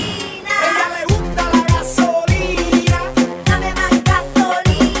gasolina. Ella le gusta la gasolina, dame más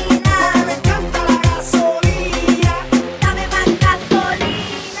gasolina. Le encanta la gasolina, dame más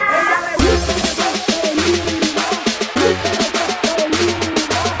gasolina. Ella le gusta la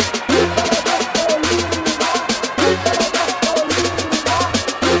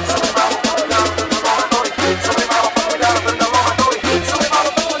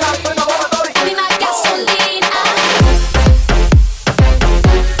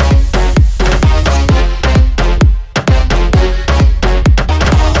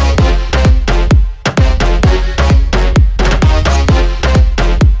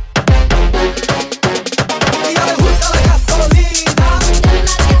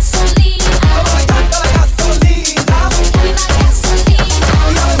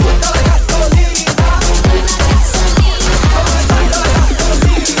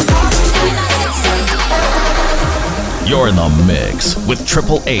You're in the mix with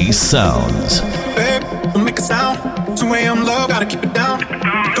Triple A Sounds. Babe, don't make a sound. 2 a.m. love, gotta keep it down.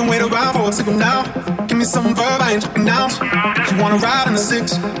 Don't wait around for a signal now. Give me some verb, I ain't talking down. You wanna ride in the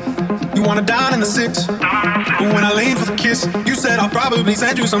 6, you wanna dine in the 6. But when I leaned for the kiss, you said I'll probably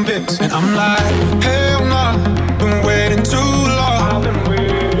send you some pics. And I'm like, hell nah, been waiting too long.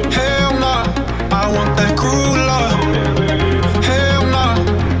 Hell nah, I want that cruel love. Hell nah,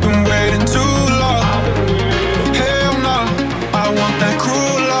 been waiting too long. Hell nah, I want that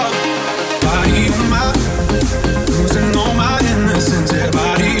cruel love. Body of mine, losing all my innocence. Yeah,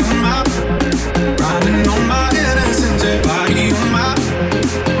 body of mine, grinding on my innocence. Yeah, body of mine,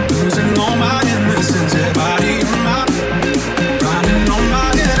 losing all my innocence. Yeah, body of mine, grinding on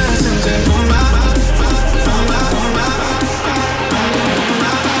my innocence. Yeah, on my,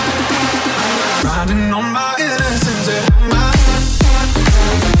 grinding on my innocence. Yeah,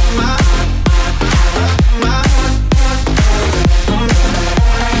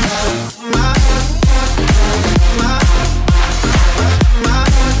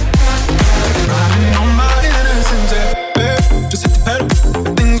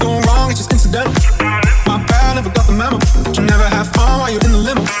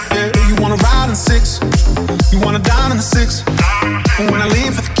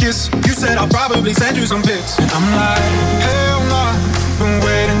 I'll probably send you some pics. And I'm like, hell nah, been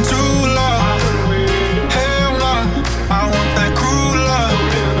waiting too long. Hell nah, I want that cruel love.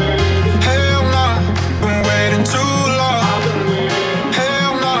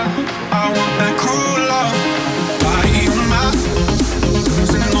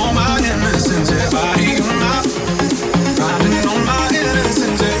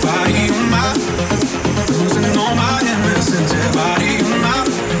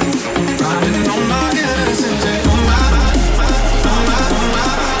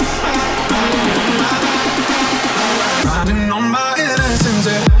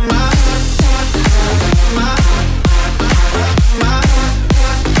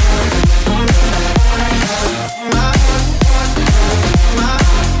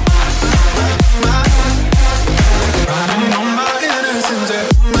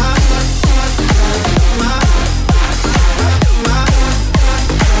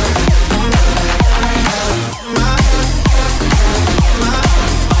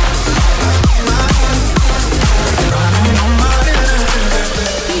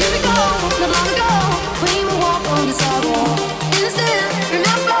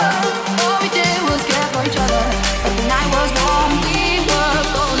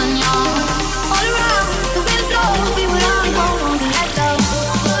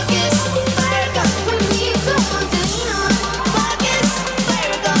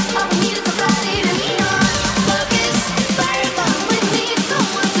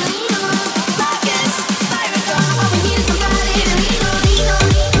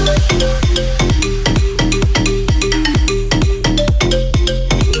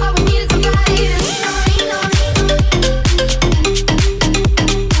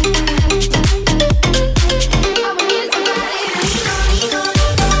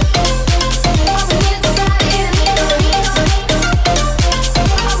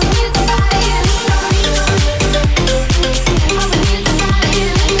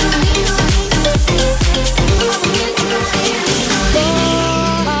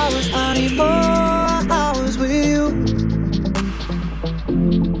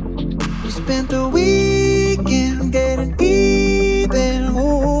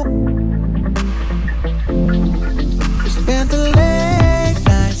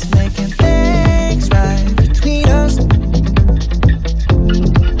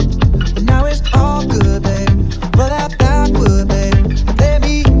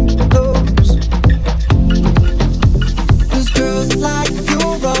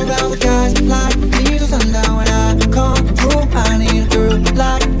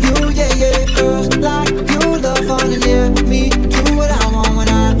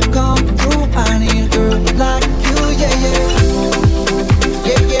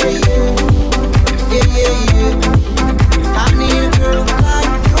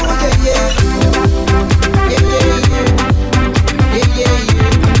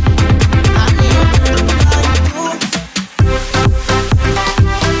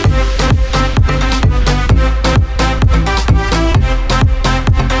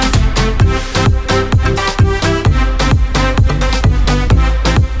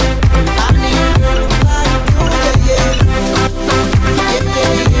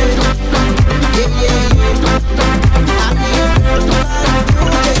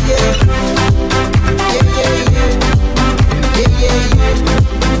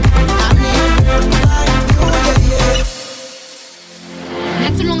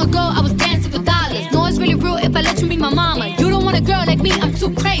 long ago, I was dancing for dollars. No, it's really real if I let you be my mama. You don't want a girl like me, I'm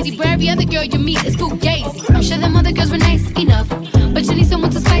too crazy. Where every other girl you meet is too gazy. I'm sure them other girls were nice enough, but you need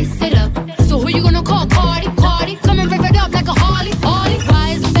someone to spice it up. So who you gonna call? Cardi, Cardi. Come and rev it up like a Harley, Harley.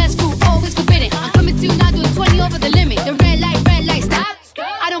 Why is the best food always forbidden? I'm coming to you now doing 20 over the limit. The red light, stop.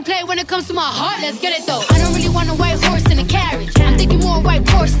 I don't play when it comes to my heart, let's get it though. I don't really want a white horse in a carriage. I'm thinking more white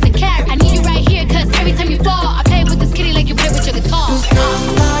horses and carriage. I need you right here, cause every time you fall, I play with this kitty like you play with your guitar.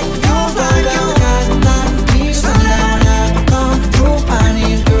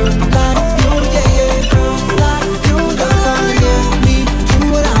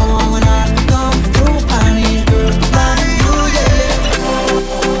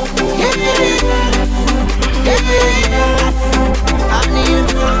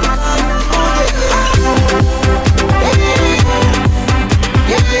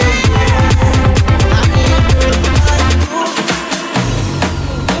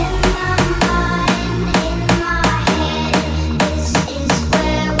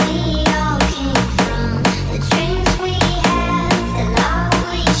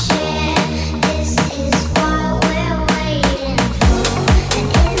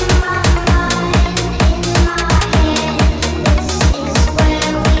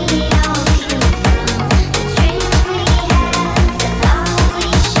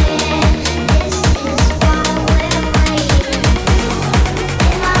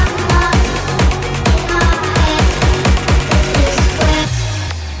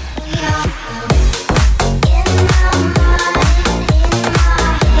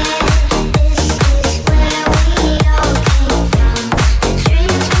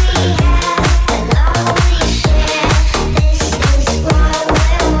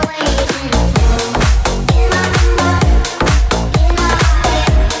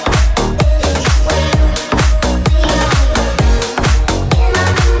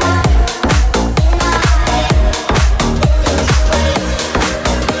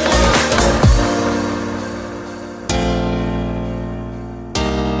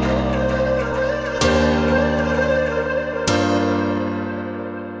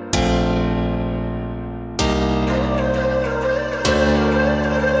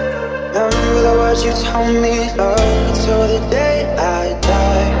 You told me love until the day I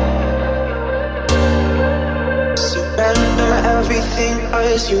die. Surrender my everything,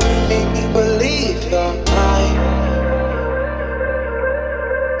 cause you make me believe you're mine.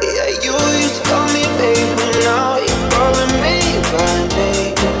 Yeah, you used to call me baby, now you're calling me by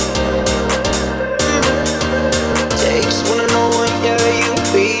name. Takes one to know when, yeah, you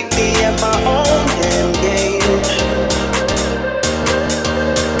beat me at my own damn game.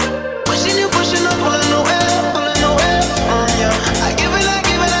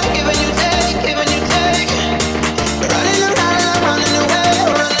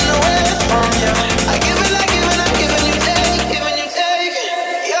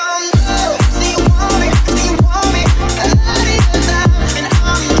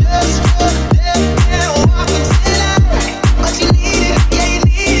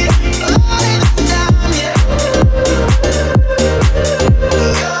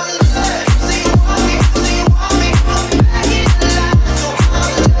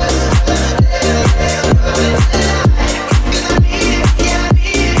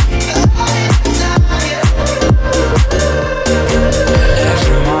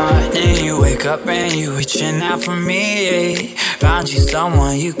 Up and you reaching out for me. Found you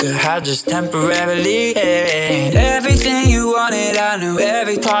someone you could have just temporarily. And everything you wanted, I knew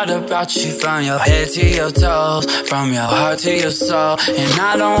every part about you, from your head to your toes, from your heart to your soul. And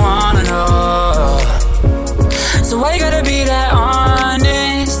I don't wanna know, so why you gotta be that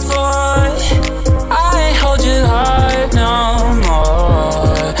honest for? I ain't hold your heart no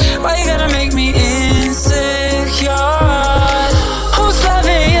more. Why you gotta make me insecure?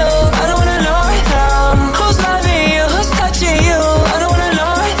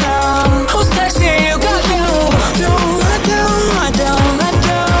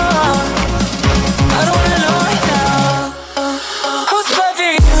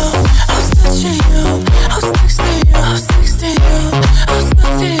 Who's touching you? Who's next to you? Who's next to you? Who's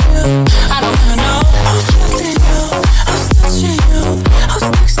not to you?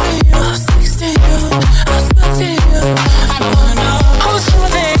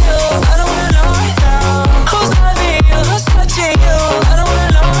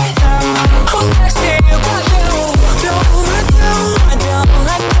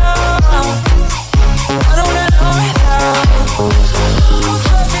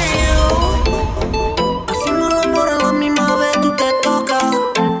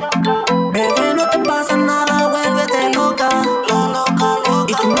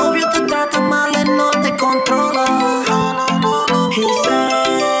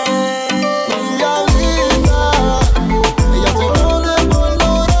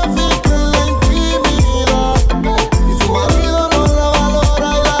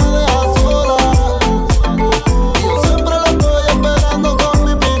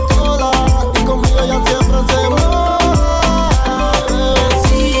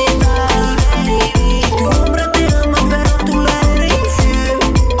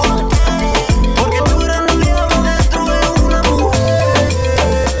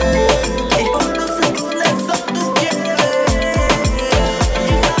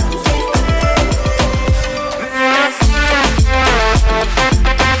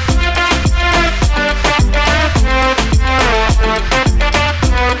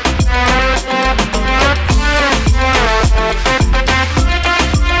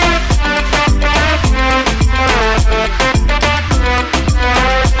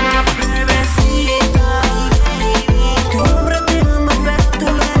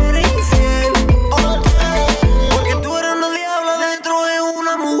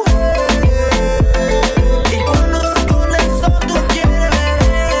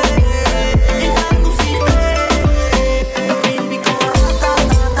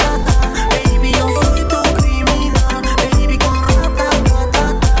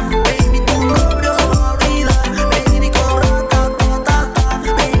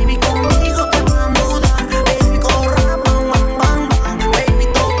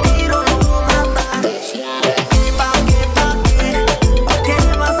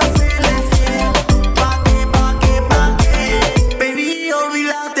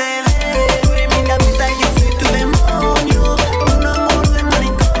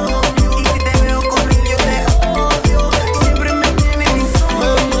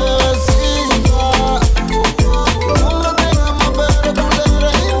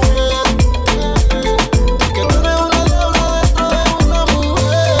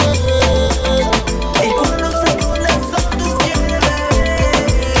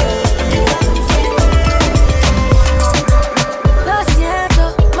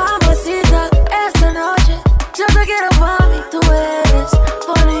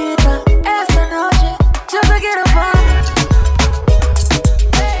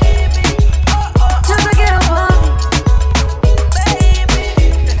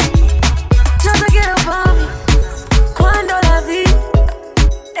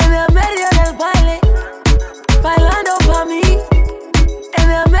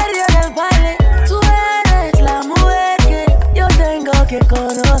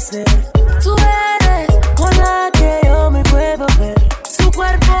 puedo ser. Tú eres con la que yo me puedo ver. Su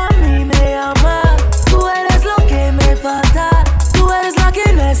cuerpo a mí me llama. Tú eres lo que me falta. Tú eres la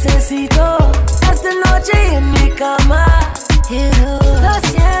que necesito. Esta noche en mi cama. Lo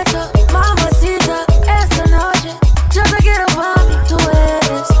siento, mamacita. Esta noche yo te quiero pa' mí. Tú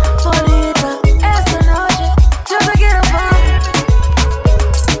eres bonita. Esta noche yo te quiero pa' mí.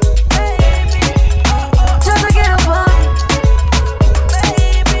 Yo te quiero pa' mí.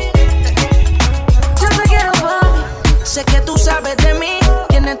 Yo te quiero pa' mí. Sé que tú sabes de mí.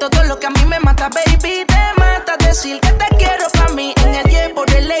 Tienes todo lo que a mí me mata, baby. Te mata decir que te quiero pa' mí. En el tiempo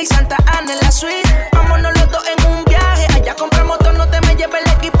de ley, Santa Ana en la suite. Vámonos los dos en un viaje. Allá compramos todo, no te me lleves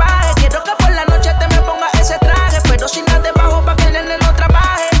el equipaje. Quiero que por la noche te me pongas ese traje, pero sin nada debajo pa' que el nene no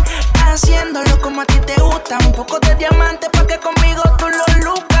trabaje. Haciéndolo como a ti te gusta. Un poco de diamante pa' que conmigo tú lo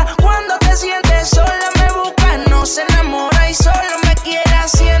lucas. Cuando te sientes sola me buscas. No se enamora y solo me quiere.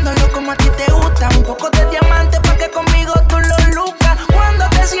 Haciéndolo como a ti te gusta. Un poco de diamante pa' que conmigo tú lo lucas. Cuando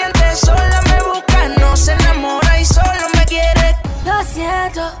te sientes sola me buscas. No se enamora y solo me quiere. Lo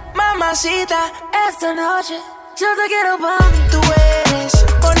siento, mamacita. Esta noche yo te quiero pa' mí. Tú eres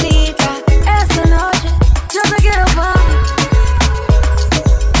bonita. Esta noche yo te quiero pa' mí.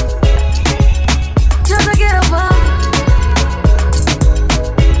 Yo te quiero pa' mí.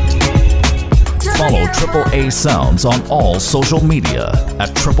 Follow Triple A Sounds on all social media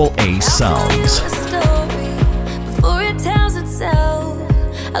at Triple A Sounds. Before it tells itself,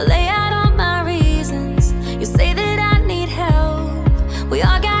 I lay out all my reasons. You say that I need help. We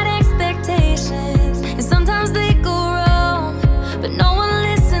all got expectations, and sometimes they go wrong, but no one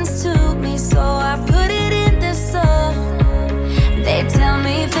listens to me, so I put it in this song. They tell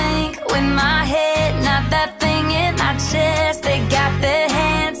me think with my head, not that thing in my chest. They got their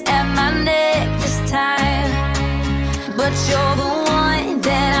hands at my neck this time, but you're the one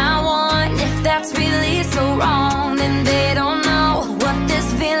that I want. If that's really so wrong, then they don't know what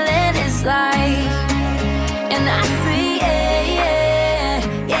this feeling is like. And I see, yeah, yeah,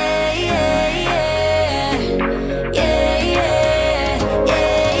 yeah, yeah, yeah, yeah, yeah,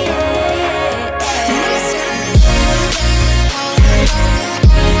 yeah, yeah.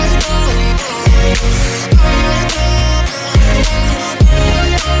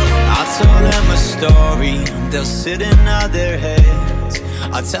 I'll tell them a story, they'll sit and nod their heads.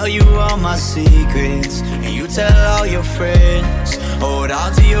 I'll tell you all my secrets, and you tell all your friends. Hold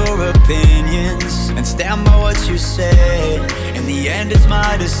on to your opinions, and stand by what you said. In the end it's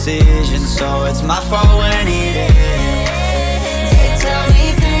my decision, so it's my fault when it ends. They tell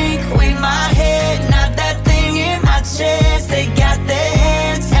me think with my head, not that thing in my chest. They got their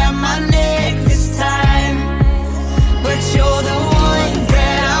hands at my neck this time, but you're the one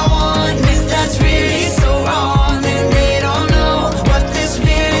that I want. If that's really so wrong, then they don't know what this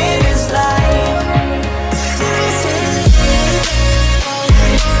feeling is like.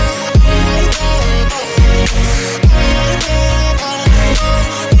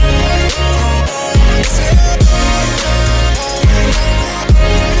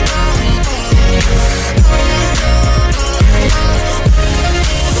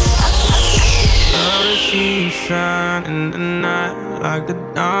 Never see you shine in the night like the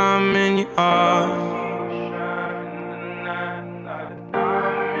diamond you are.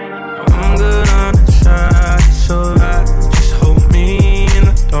 I'm good on the side, it's alright. Just hold me in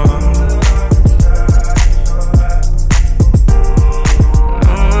the dark.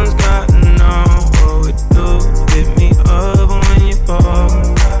 No one's got to know what we do. Get me up when you fall.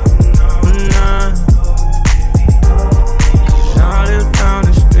 Cause I live down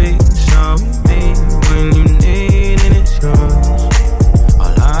the street, so we meet when you need it, it's yours.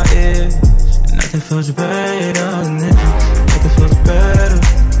 All I is, nothing feels better than this. Nothing feels better.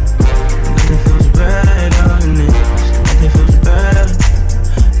 Nothing feels better than this. Nothing feels better.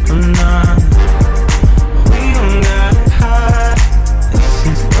 I'm not. We don't gotta hide. This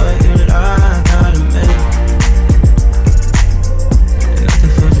is what you like, gotta admit.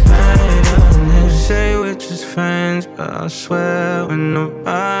 Nothing feels better than this. You say we're just friends, but I swear when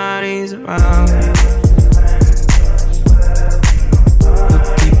nobody's around.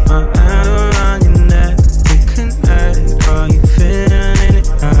 My hand around your neck, we connect. Are you feeling it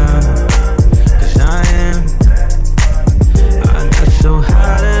now? Cause I am. I got so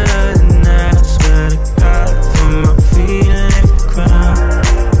high that I didn't ask. Swear to God, from my feet and hit the ground.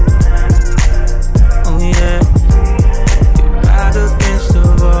 Oh yeah, you're back against the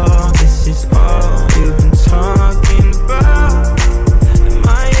wall. This is all you've been talking about. In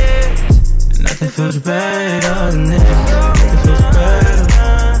my ears, nothing feels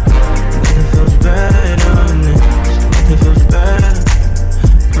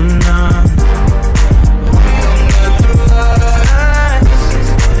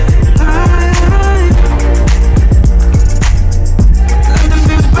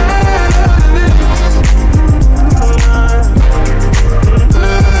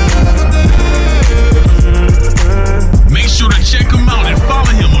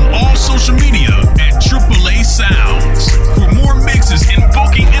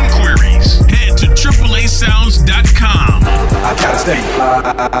fly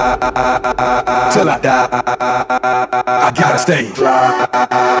till I die. I gotta stay fly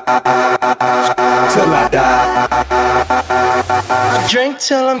till I die. I drink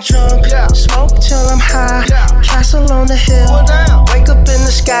till I'm drunk, smoke till I'm high. Castle on the hill, wake up in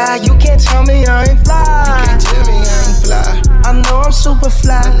the sky. You can't tell me I ain't fly. I know I'm super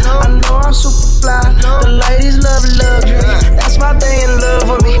fly. I know I'm super fly. The ladies love luxury. That's why they in love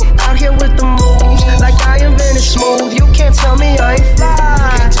with me. Out here with the moves, like I invented smooth. You can't tell me I ain't fly.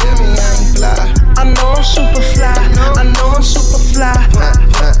 I know I'm super fly. I know I'm super fly.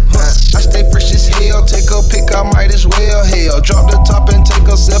 I stay fresh as hell. Take a pic, I might as well. Hell, drop the top and take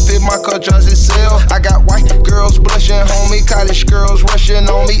a selfie. My car drives itself. I got white girls blushing, homie. College girls rushing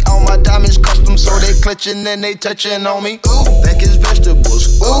on me. All my diamonds custom, so they clutching and they touching on me. Ooh, think it's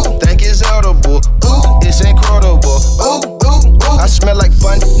vegetables. Ooh, think it's edible. Ooh, it's incredible. Ooh, ooh, ooh. I smell like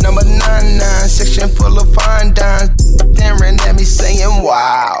bun number 99, section full of fine dimes. Staring at me saying,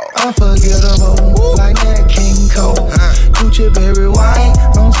 wow. Unforgettable, like that King Cole. Gucci berry white,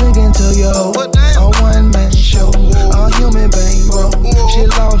 I'm singing to yo. A one-man show, a human bankroll. She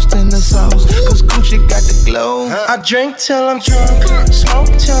lost in the sauce, cause Gucci got the glow. I drink till I'm drunk, smoke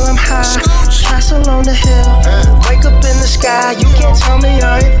till I'm high. Castle on the hill, wake up in the sky. You can't tell me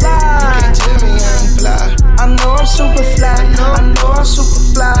I ain't fly. I know I'm super fly. I know I'm super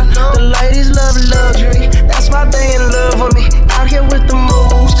fly. The ladies love luxury. That's why they in love with me. Out here with the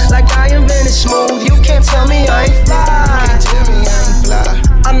moves, like I invented smooth. You can't tell me I ain't fly.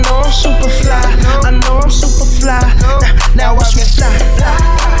 I know I'm super fly. I know I'm super fly. Now watch me fly.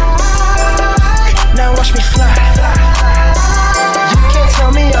 Now watch me fly. You can't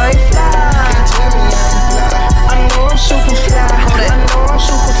tell me I ain't fly. I know I'm super fly. I know I'm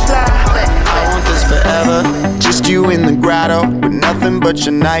super fly. I want this forever. Just you in the grotto with nothing but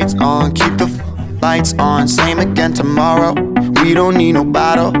your nights on. Keep the lights on. Same again tomorrow. We don't need no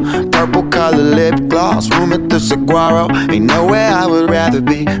bottle. Purple color lip gloss. Room at the Saguaro. Ain't nowhere I would rather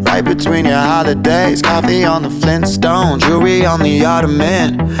be. Right between your holidays. Coffee on the Flintstone. Jewelry on the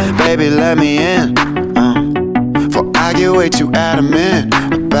Ottoman. Baby, let me in. For I get way too adamant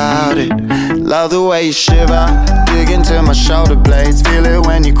about it. Love the way you shiver. Dig into my shoulder blades. Feel it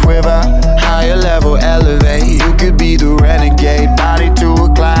when you quiver. Higher level elevate. You could be the renegade. Body to a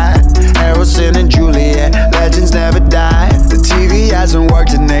glide. Harrison and Juliet. Legends never die. The TV hasn't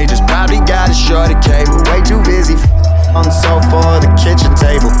worked in ages. Probably got a shorter cable. Way too busy on the sofa or the kitchen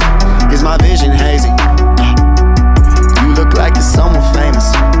table. Is my vision hazy? You look like you're someone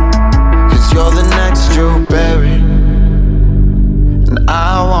famous. Cause you're the next Drew Barry. And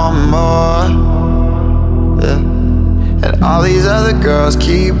I want more. Yeah. And all these other girls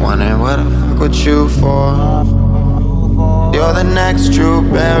keep wondering what the fuck with you for. You're the next Drew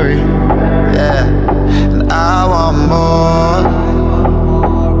Barry. Yeah. And I want more.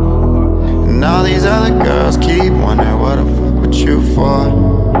 And all these other girls keep wondering what the fuck with you for.